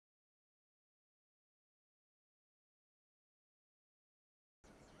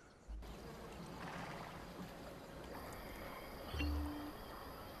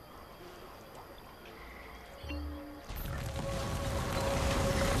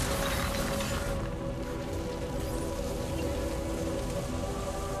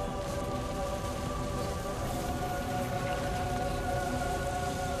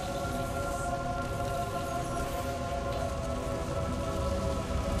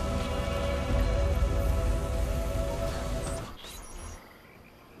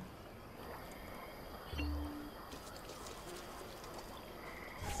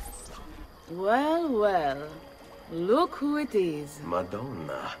Well, well. Look who it is.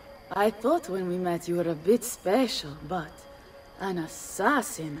 Madonna. I thought when we met you were a bit special, but... an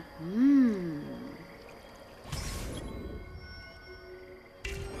assassin?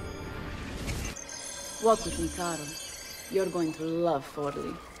 Walk with me, Carl. You're going to love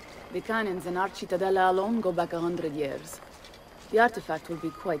Forli. The cannons in our Cittadella alone go back 100 years. The artifact will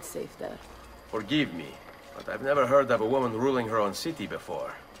be quite safe there. Forgive me, but I've never heard of a woman ruling her own city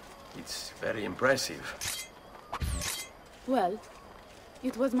before. It's very impressive. Well,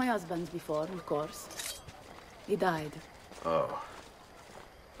 it was my husband's before, of course. He died. Oh.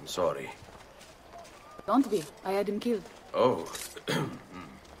 I'm sorry. Don't be. I had him killed. Oh.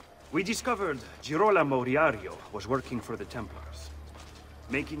 We discovered Girolamo Riario was working for the Templars,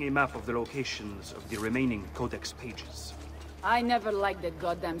 making a map of the locations of the remaining Codex pages. I never liked that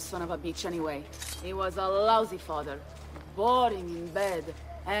goddamn son of a bitch anyway. He was a lousy father. Boring in bed.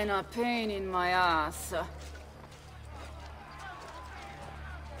 And a pain in my ass.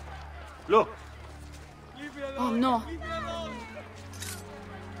 Look! Oh no!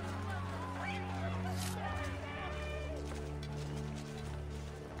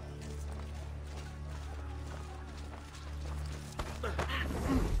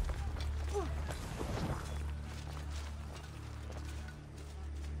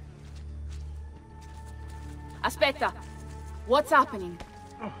 Aspetta! What's happening?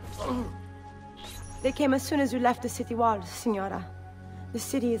 They came as soon as you left the city walls, Signora. The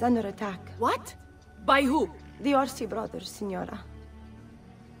city is under attack. What? By who? The Orsi brothers, Signora.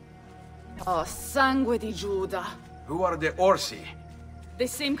 Oh, sangue di Giuda. Who are the Orsi? The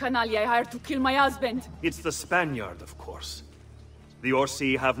same canaglia I hired to kill my husband. It's the Spaniard, of course. The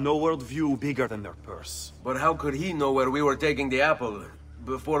Orsi have no worldview bigger than their purse. But how could he know where we were taking the apple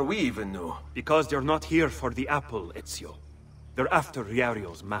before we even knew? Because they're not here for the apple, Ezio. They're after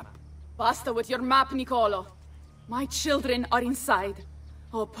Riario's map. Basta with your map, Nicolo. My children are inside.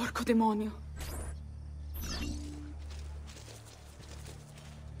 Oh, porco demonio.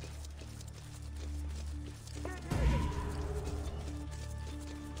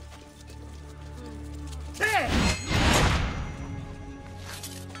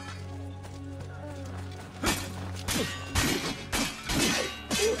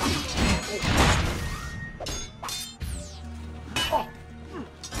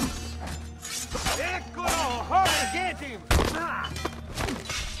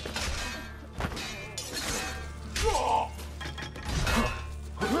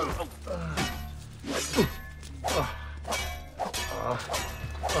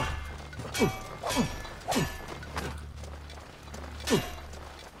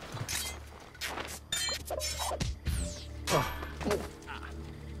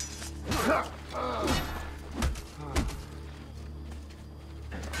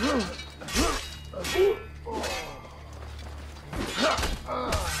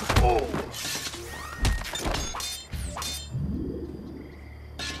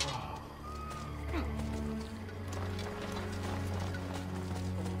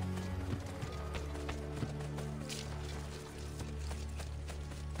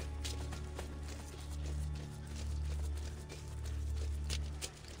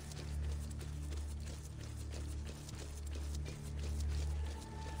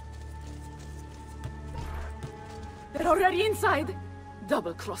 They're already inside!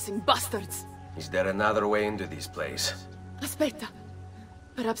 Double-crossing bastards! Is there another way into this place? Aspetta.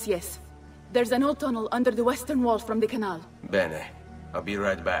 Perhaps yes. There's an old tunnel under the western wall from the canal. Bene. I'll be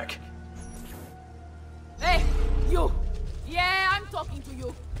right back. Hey! You! Yeah, I'm talking to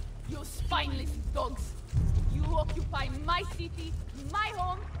you! You spineless dogs! You occupy my city, my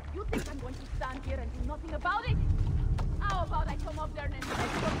home! You think I'm going to stand here and do nothing about it? How about I come up there and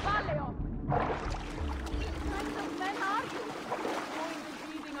take your valley off? What kind of men are you? Doing the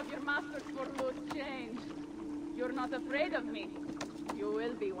breathing of your masters for loose change. You're not afraid of me. You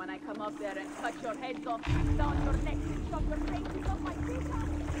will be when I come up there and cut your heads off, down your necks, and chop your faces off my feet.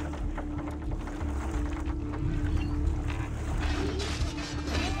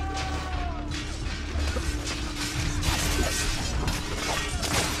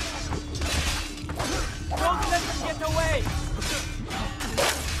 Don't let them get away!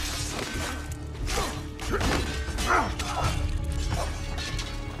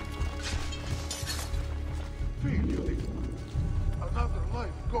 Figlio, another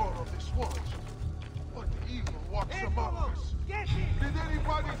life gone on this watch. What evil walks among us? Get him! Did anybody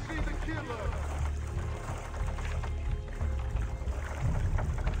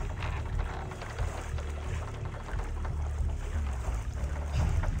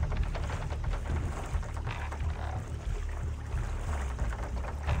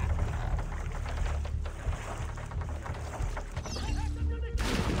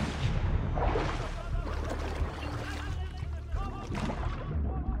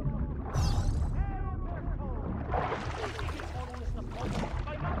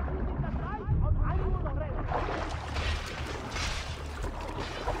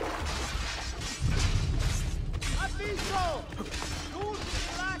control! News is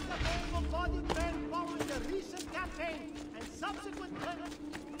flagged available body men following the recent campaign and subsequent...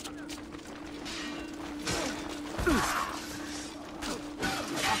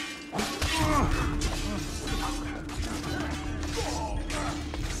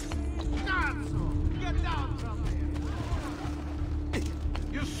 Cazzo! Get down from there!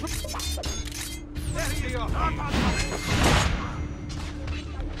 You There you are!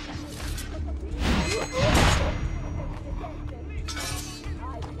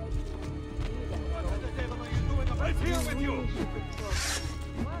 Right here with you!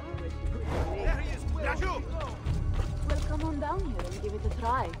 There he is! Yaju! Well, come on down here and give it a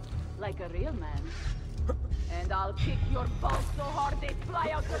try, like a real man. And I'll kick your balls so hard they fly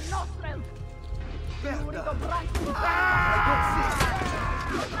out your nostrils! L'unico branco di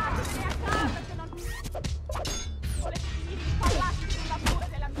volete finire i palazzi sulla pure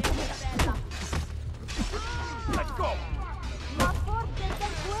della mia cittadella! Let's go! Ma forse è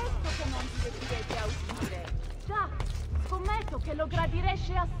per questo che non ti decidete a uscire! Già, scommetto che lo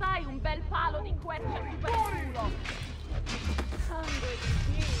gradireste assai un bel palo di quercia super culo! Sangue di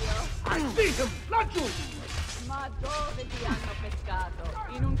Dio! I see him! Laggiù! Ma dove ti hanno pescato?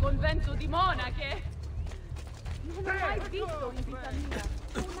 In un convento di monache? Non ho mai visto in vita mia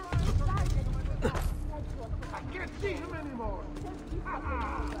una battaglia di questa. I can't see him anymore!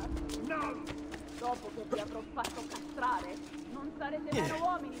 No! Dopo che vi avrò fatto castrare, non sarete meno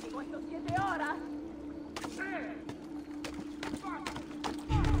uomini di quanto siete ora?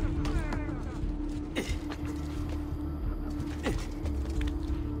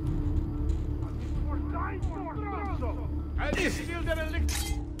 And it's still the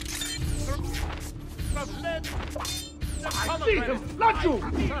elixir of lead. I see him! Laggiù!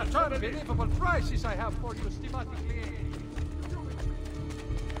 Such unbelievable prices I have for you, stimati clienti.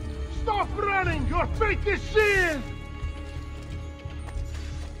 Stop running! You're fake as shit!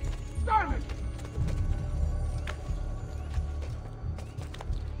 Damn it!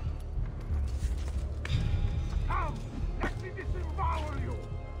 Come! Let me disembowel you!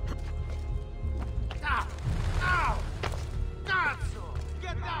 Ow! Ow! Cazzo!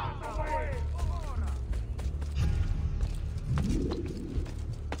 Get down from there!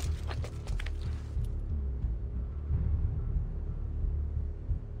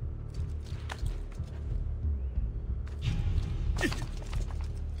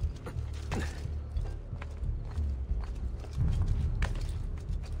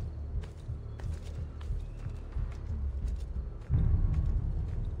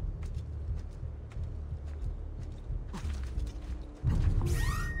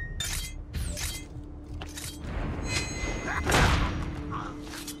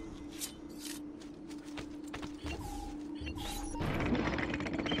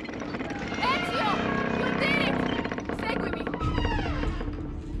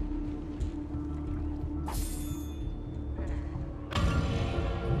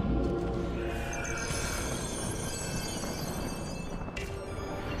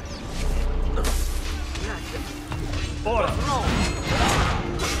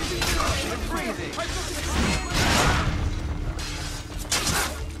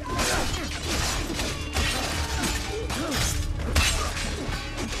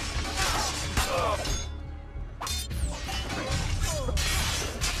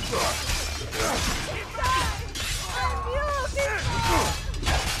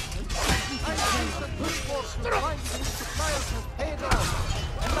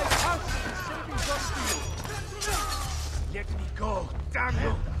 Let me go, damn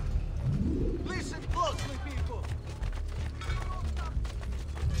you! Listen closely, people!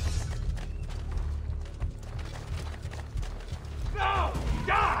 No!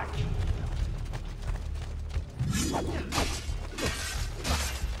 Die!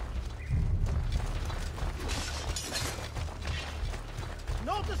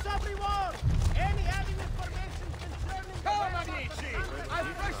 Notice everyone! Any adding information concerning... Come, amici! I'm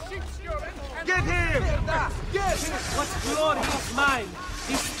fresh sheepskin! Get him! Get him! What glory is mine?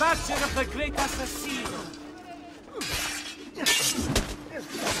 Dispatcher of the great assassino!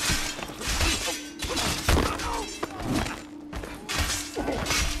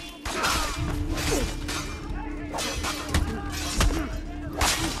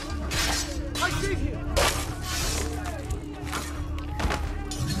 I see him!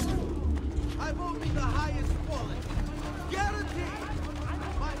 I will be the highest quality. Guaranteed!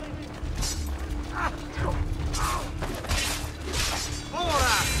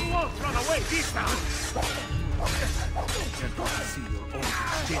 Ora! You won't run away this time! You're going to see your own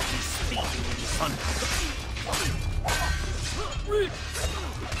gently speaking in the sun.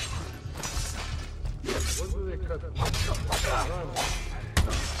 When do they cut?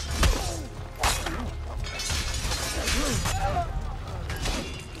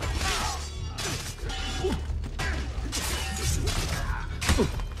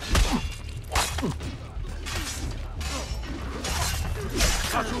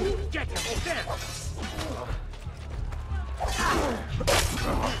 Get him over there!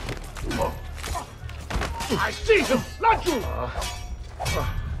 I see him! Laju!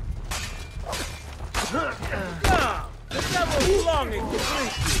 The devil's longing to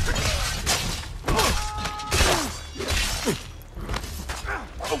break you!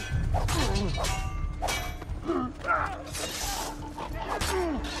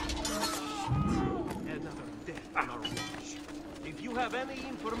 Another death in our watch. If you have any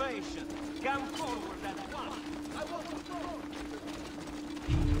information, come forward at once. I want to know.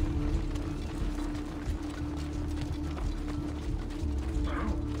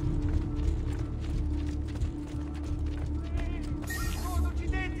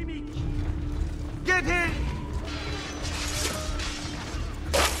 Get in!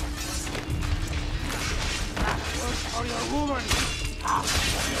 Are you a woman?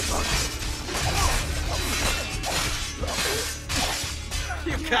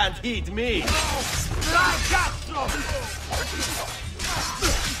 You can't hit me!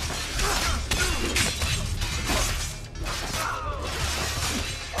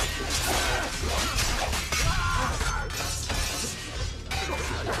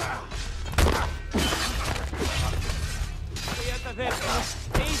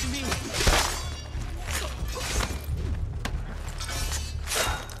 Aid me!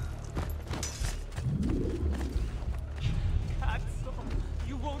 Cazzo!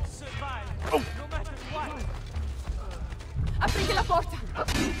 You won't survive! No matter what! Aprite la porta!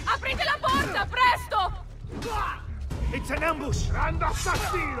 Aprite la porta, presto! It's an ambush! Randa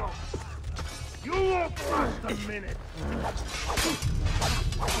assassino! You won't last a minute!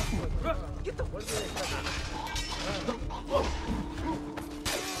 Get the...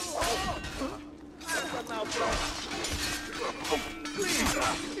 Please,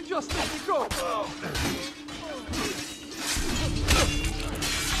 just let me go.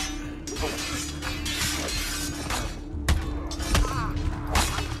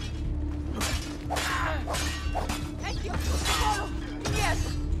 Thank you. Follow. Yes.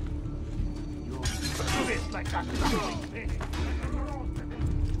 You do this like a clown.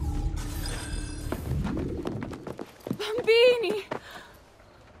 Bambini!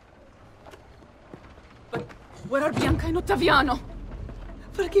 But where are Bianca and Ottaviano?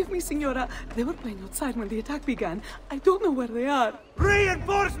 Forgive me, Signora. They were playing outside when the attack began. I don't know where they are.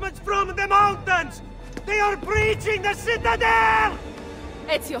 Reinforcements from the mountains! They are breaching the citadel!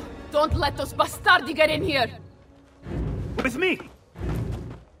 Ezio, don't let those bastardi get in here! With me!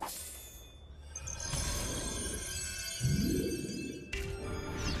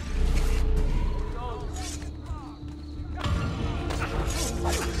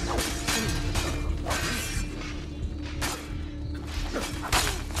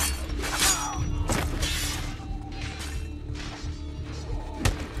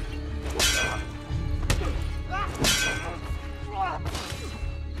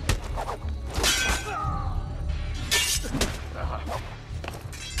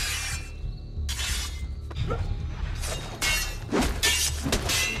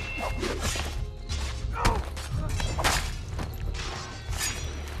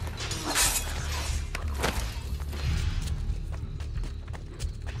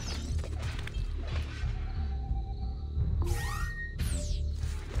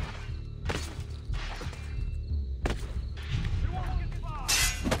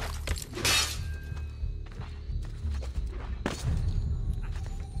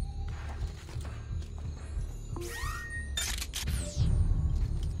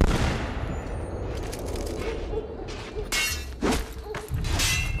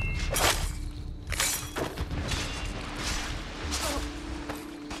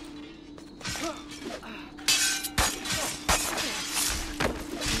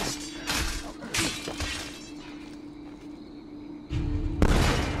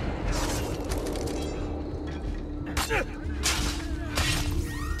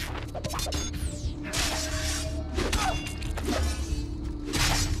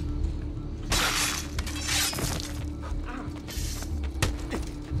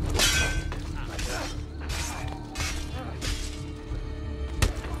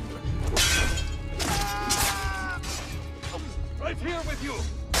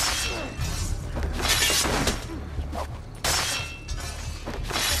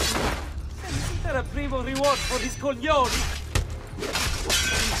 Primo reward for these coglioni!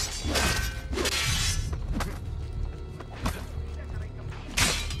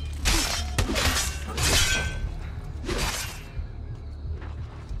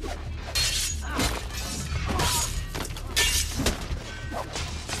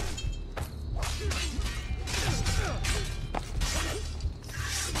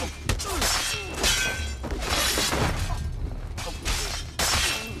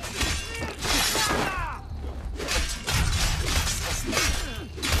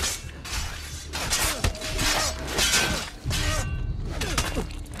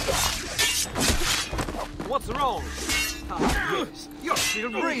 What's wrong? Ah, yes, you're still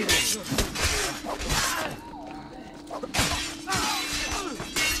breathing.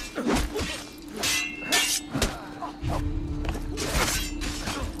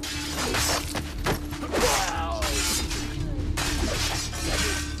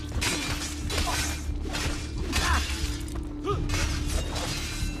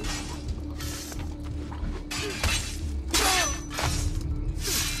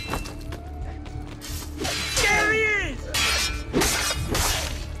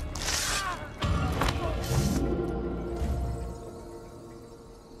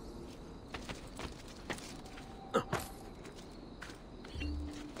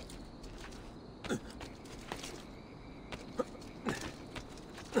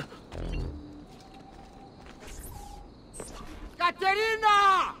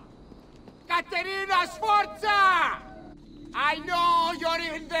 Caterina! Caterina Sforza! I know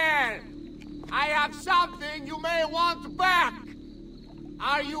you're in there! I have something you may want back!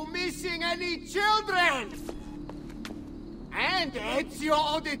 Are you missing any children? And Ezio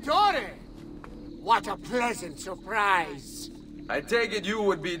Auditore! What a pleasant surprise! I take it you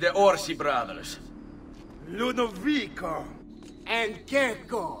would be the Orsi brothers. Ludovico and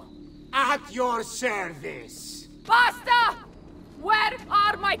Gecko, at your service. Basta! Where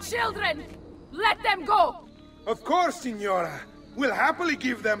are my children? Let them go! Of course, Signora. We'll happily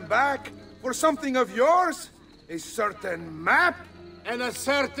give them back for something of yours. A certain map. And a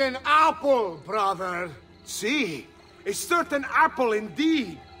certain apple, brother. See, a certain apple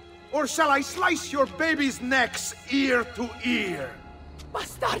indeed. Or shall I slice your baby's necks ear to ear?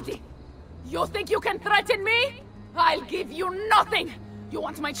 Bastardi! You think you can threaten me? I'll give you nothing! You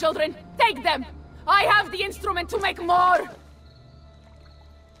want my children? Take them! I have the instrument to make more!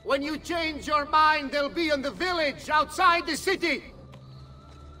 When you change your mind, they'll be in the village outside the city.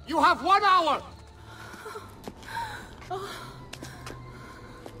 You have 1 hour.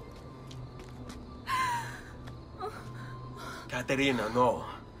 Caterina, no.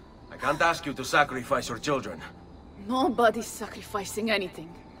 I can't ask you to sacrifice your children. Nobody's sacrificing anything.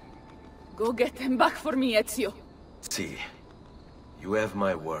 Go get them back for me, Ezio. See, you have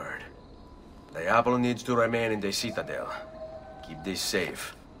my word. The apple needs to remain in the citadel. Keep this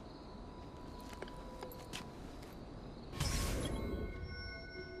safe.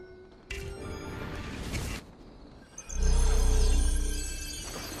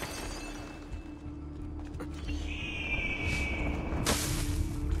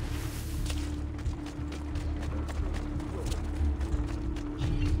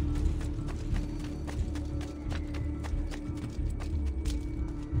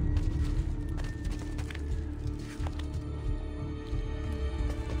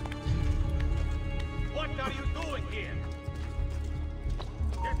 What are you doing here?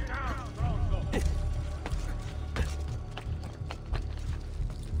 Get down, Bronco!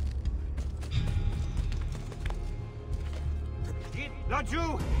 Get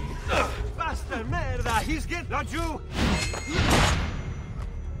laggiù! Basta merda! He's get laggiù!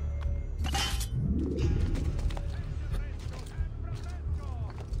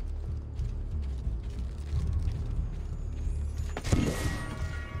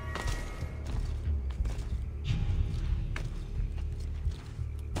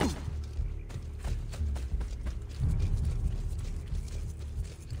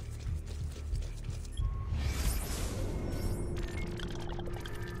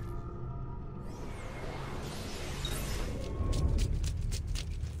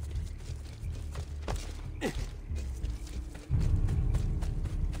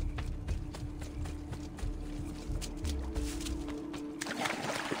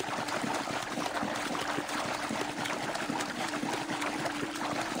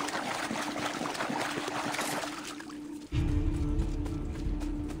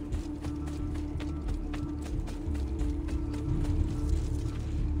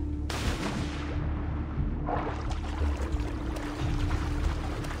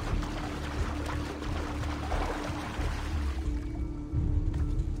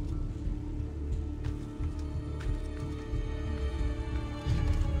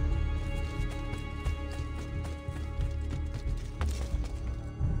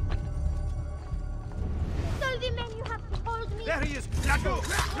 There he is! Laggiù!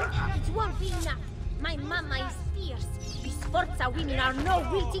 It won't be enough. My mama is fierce. These Sforza women are no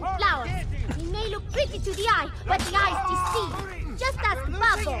wilting flowers. They may look pretty to the eye, but the eyes deceive. Just ask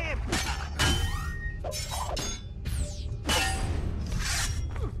Babbo.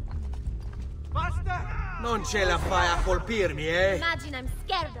 Basta! Non ce la fai a colpirmi, eh? Imagine I'm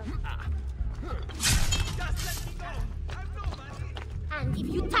scared of. And if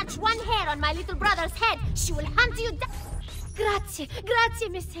you touch one hair on my little brother's head, she will hunt you down. Grazie, grazie,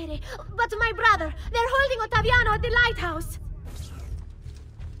 messere. But my brother, they're holding Ottaviano at the lighthouse.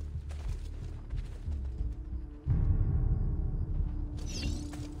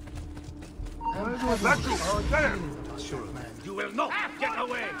 You will not get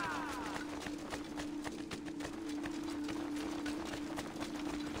away!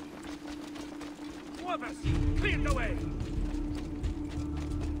 Orsi, clear the way!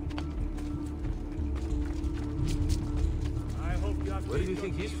 I hope you have. Where do you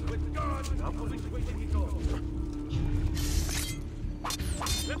think he's from? With God, which way did he go?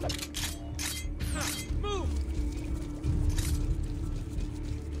 Move!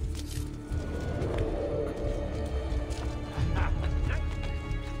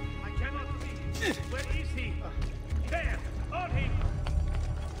 Where is he? There! On him!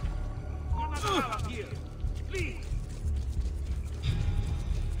 You're not allowed here! Please!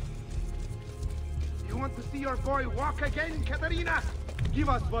 You want to see your boy walk again, Katerina? Give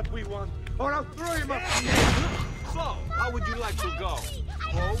us what we want, or I'll throw him up the air. So, how would you like to go?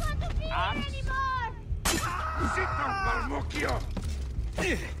 Boat? Axe? Sit down, Marmocchio!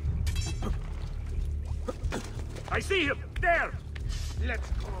 I see him! There! Let's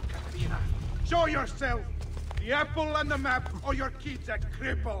go, Katerina. Show yourself! The apple and the map, or your kid's a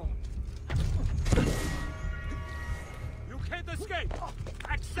cripple! You can't escape!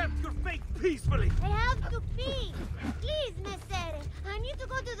 Accept your fate peacefully! I have to pee. Please, messere. I need to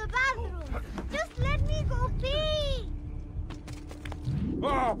go to the bathroom. Just let me go pee.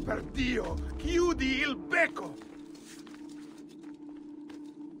 Oh, per Dio! Chiudi il becco!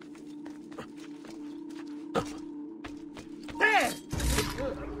 There!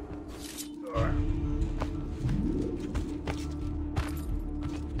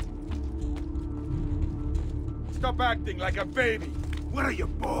 Stop acting like a baby! Where are your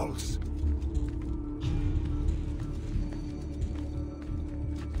balls?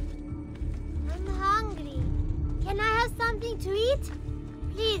 I'm hungry. Can I have something to eat?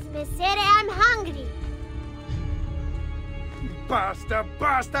 Please, messere, I'm hungry. Basta,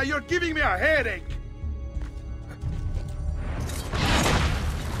 basta! You're giving me a headache!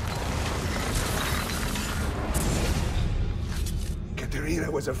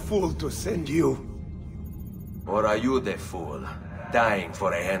 Katerina was a fool to send you. Or are you the fool, dying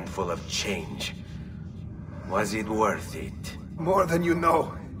for a handful of change? Was it worth it? More than you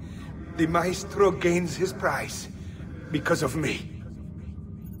know. The maestro gains his prize because of me.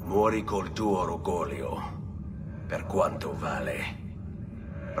 Muori col tuo orgoglio, per quanto vale.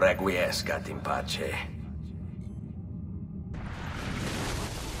 Requiescat in pace.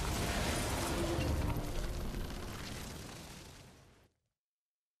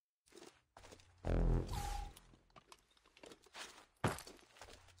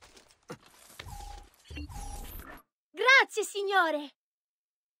 Grazie, signore.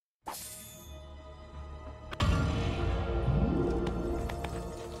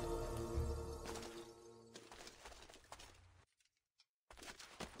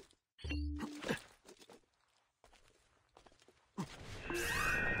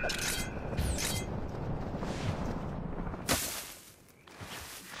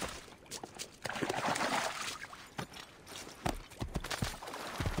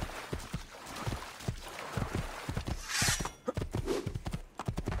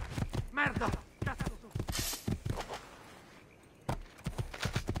 Merda! Cazzo tu!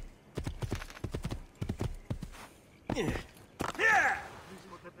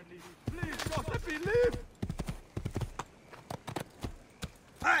 Please, don't let me leave!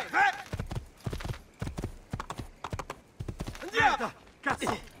 Hey, hey! Merda!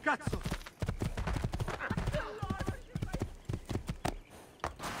 Cazzo! Cazzo!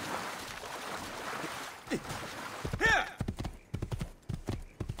 Here!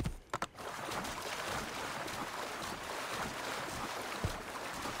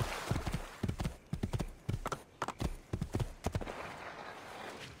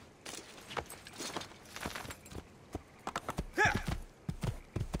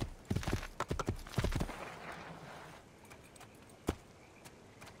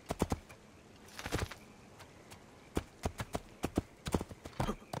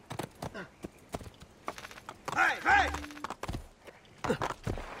 Hey, hey!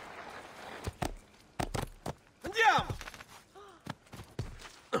 Andiamo!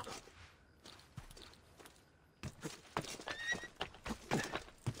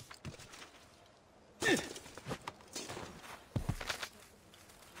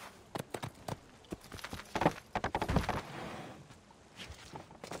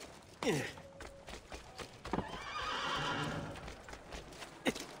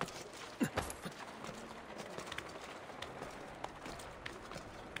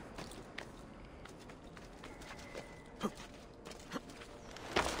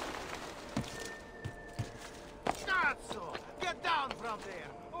 out there!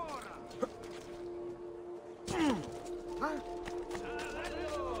 Ora!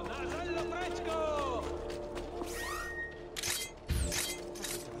 Nasello fresco!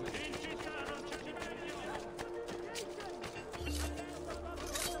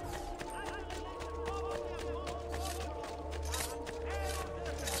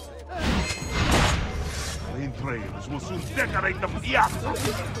 The trails will soon decorate the piazza!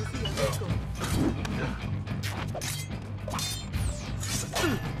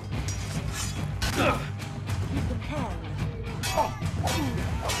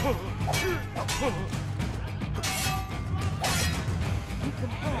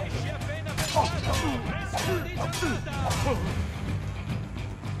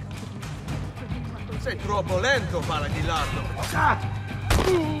 Sei troppo lento para guidarlo.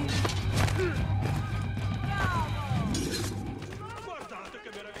 Guardate che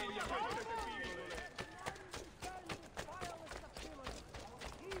meraviglia!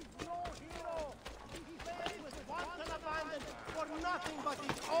 For nothing but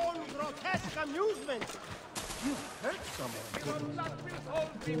his own grotesque amusement. You hurt someone.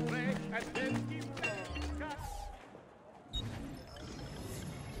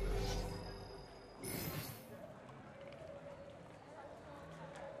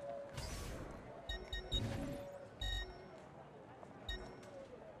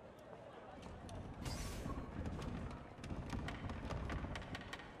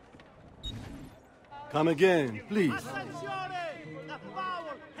 Come again, please. Attenzione! The foul,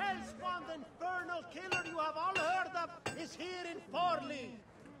 hell-spawned infernal killer you have all heard of is here in Forli.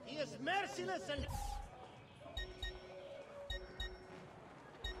 He is merciless and...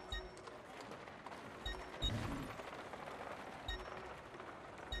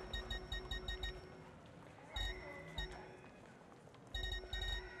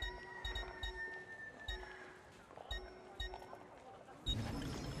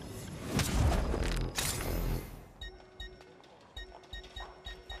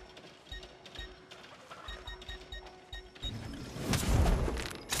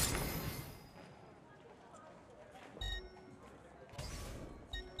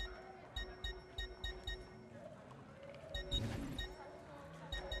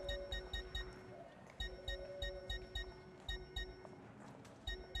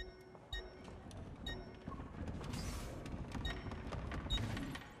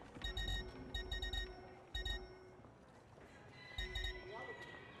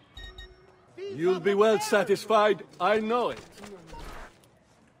 You'll be well satisfied, I know it.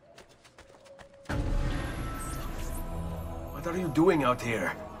 What are you doing out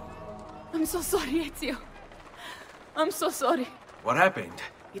here? I'm so sorry, Ezio. I'm so sorry. What happened?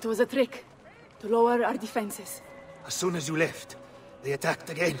 It was a trick to lower our defenses. As soon as you left, they attacked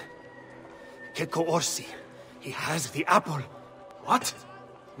again. Keko Orsi. He has the apple. What?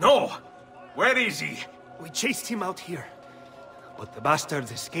 No! Where is he? We chased him out here. But the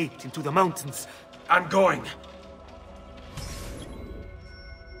bastards escaped into the mountains. I'm going.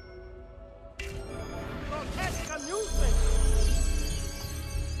 Grotesque amusement!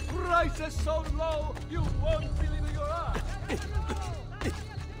 Price is so low, you won't believe your eyes.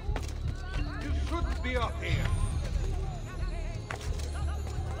 You shouldn't be up here.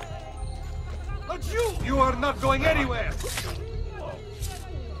 But you are not going anywhere.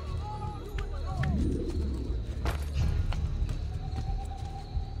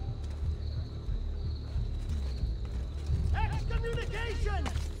 Excommunication!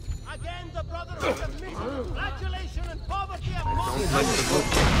 Again, the Brotherhood of misery, flagellation, and poverty have mocked.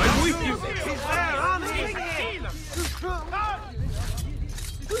 I'm with you. He's there, on him!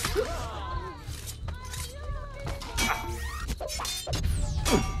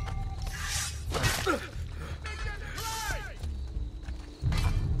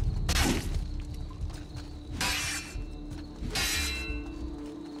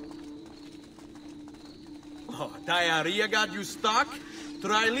 Oh, diarrhea got you stuck?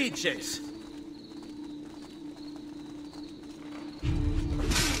 Try leeches.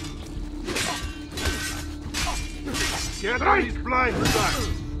 Get on his blind side!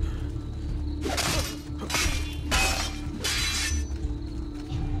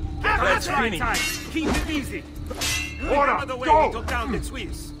 Let's finish. Keep it easy. Ora, Remember the way go! we took down the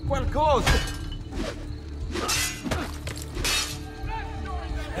Swiss. Qualcosa!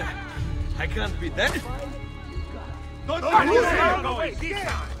 I can't be that. Don't go away this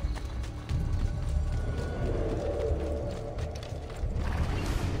time.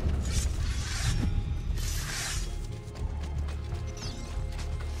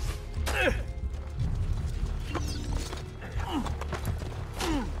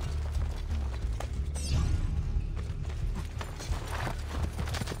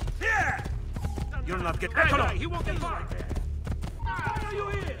 not get... Hey, he won't get far! Why are you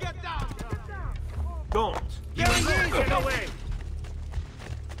here? Get down! Don't! Get away!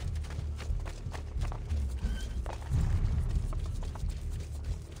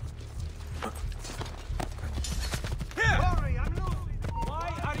 Hurry, I'm losing!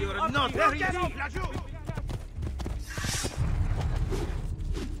 Why are you You're not very Get easy, up! Laju!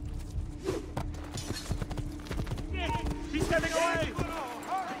 He's getting away!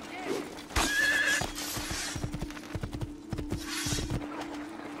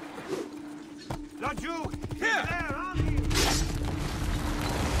 Laju! Here! There, on you!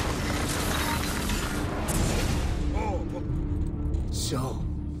 So,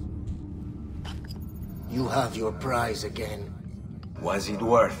 you have your prize again. Was it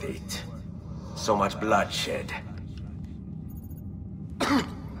worth it? So much bloodshed.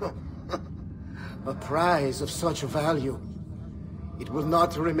 A prize of such value. It will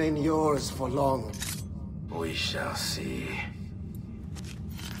not remain yours for long. We shall see.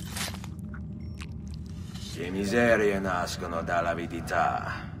 Che miserie nascono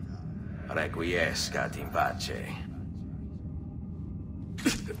dall'avidità. Requiescat in pace.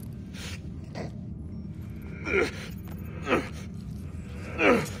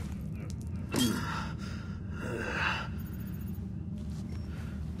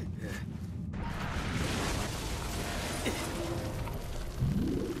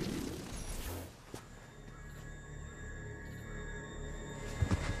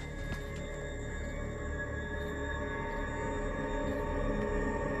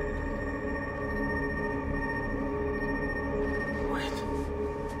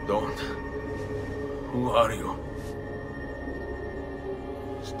 Don't. Who are you?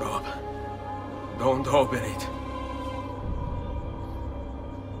 Stop. Don't open it.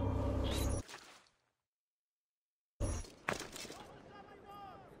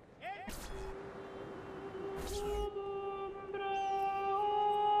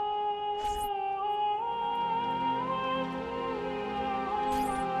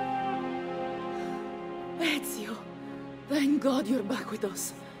 Ezio, thank God you're back with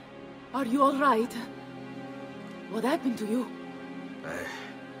us. Are you all right? What happened to you?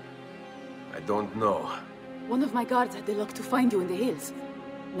 I don't know. One of my guards had the luck to find you in the hills,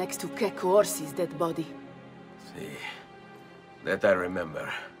 next to Kek Orsi's dead body. See, that I remember.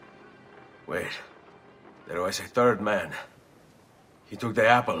 Wait, there was a third man. He took the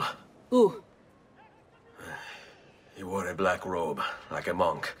apple. Who? He wore a black robe, like a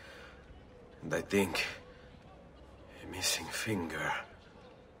monk. And I think... a missing finger.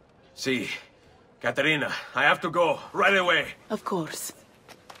 See, Katerina, I have to go, right away. Of course.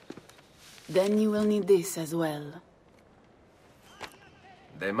 Then you will need this as well.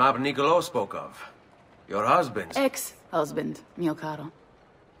 The map Niccolo spoke of. Your husband's... Ex-husband, mio caro.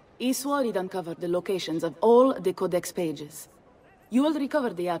 He swore he'd uncovered the locations of all the Codex pages. You will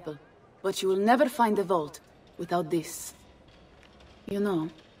recover the apple, but you will never find the vault without this. You know,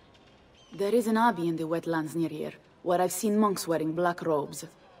 there is an abbey in the wetlands near here, where I've seen monks wearing black robes.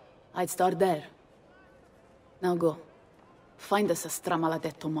 I'd start there. Now go. Find us a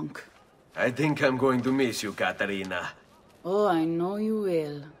stramaladetto monk. I think I'm going to miss you, Katerina. Oh, I know you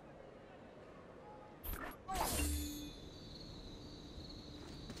will.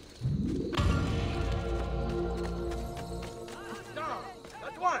 Down!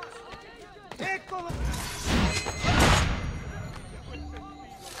 At once! Eccolo!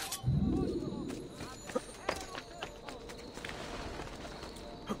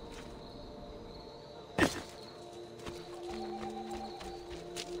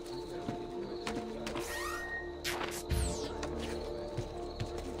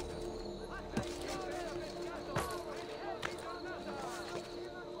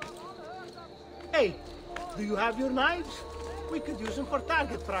 Hey, do you have your knives? We could use them for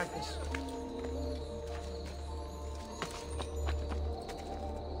target practice.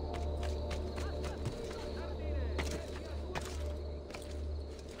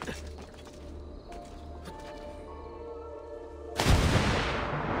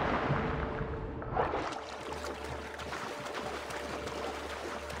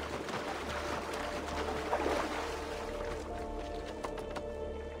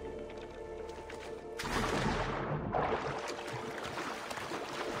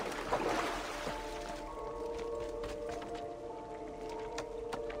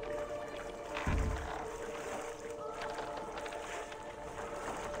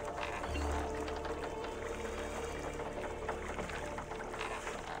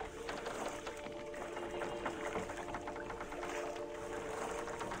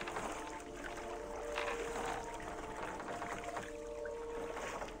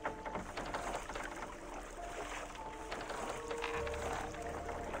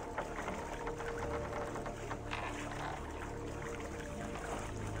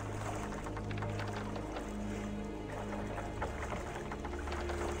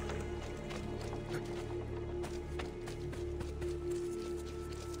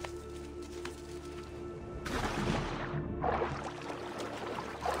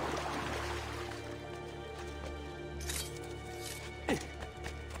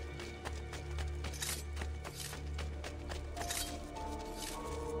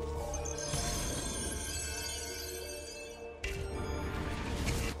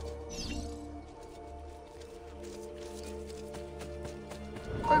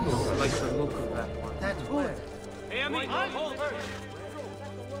 I like the look of that one. That's good. Hey, amigo, hold first.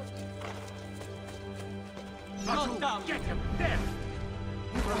 Not down. Get him, there.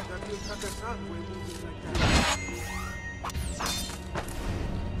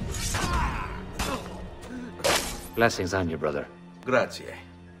 Blessings on you, brother. Grazie.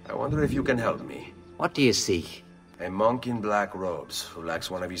 I wonder if you can help me. What do you seek? A monk in black robes who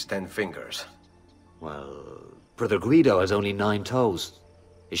lacks one of his 10 fingers. Well, Brother Guido has only 9 toes.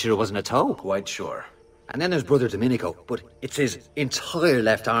 You sure it wasn't a toe? Quite sure. And then there's Brother Domenico, but it's his entire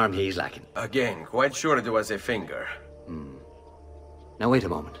left arm he's lacking. Again, quite sure it was a finger. Now wait a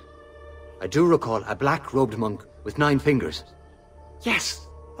moment. I do recall a black-robed monk with 9 fingers. Yes,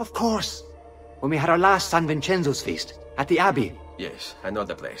 of course. When we had our last San Vincenzo's feast, at the Abbey. Yes, I know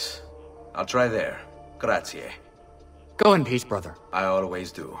the place. I'll try there. Grazie. Go in peace, brother. I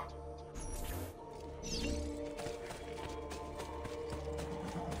always do.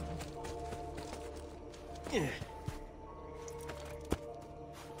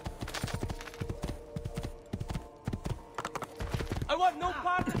 I want no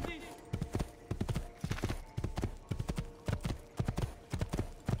part of this.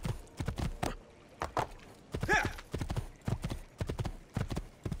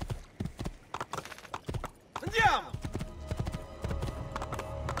 Andiamo!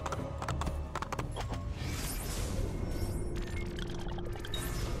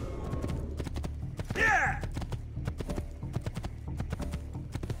 Yeah!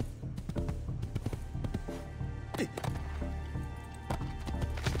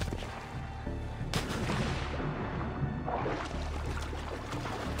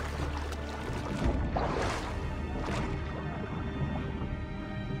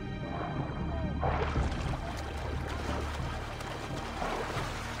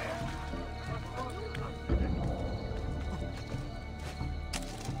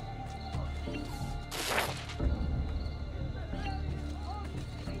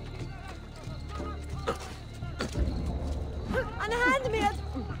 An handmaid!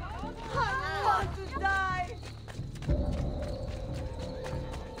 I want to die!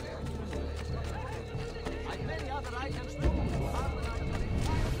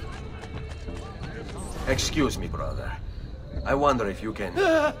 Excuse me, brother. I wonder if you can...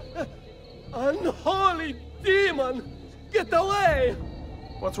 Unholy demon! Get away!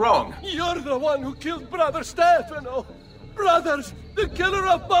 What's wrong? You're the one who killed Brother Stefano! Brothers, the killer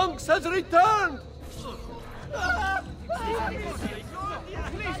of monks has returned!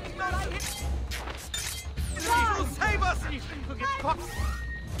 Save us!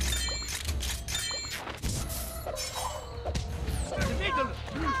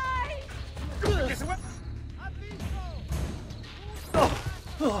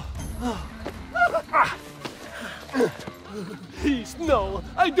 Please, no!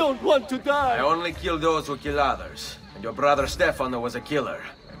 I don't want to die! I only kill those who kill others. And your brother Stefano was a killer.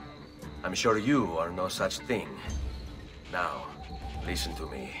 I'm sure you are no such thing. Now, listen to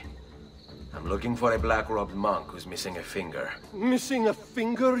me. I'm looking for a black-robed monk who's missing a finger. Missing a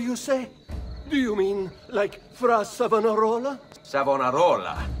finger, you say? Do you mean like Fra Savonarola?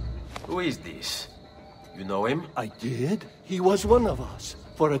 Savonarola? Who is this? You know him? I did. He was one of us,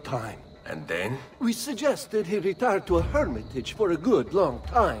 for a time. And then? We suggested he retire to a hermitage for a good long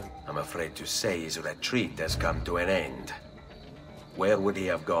time. I'm afraid to say his retreat has come to an end. Where would he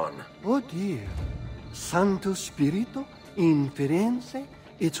have gone? Oh dear. Santo Spirito? In Firenze?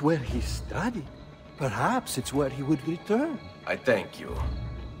 It's where he studied. Perhaps it's where he would return. I thank you.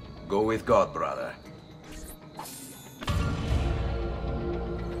 Go with God, brother.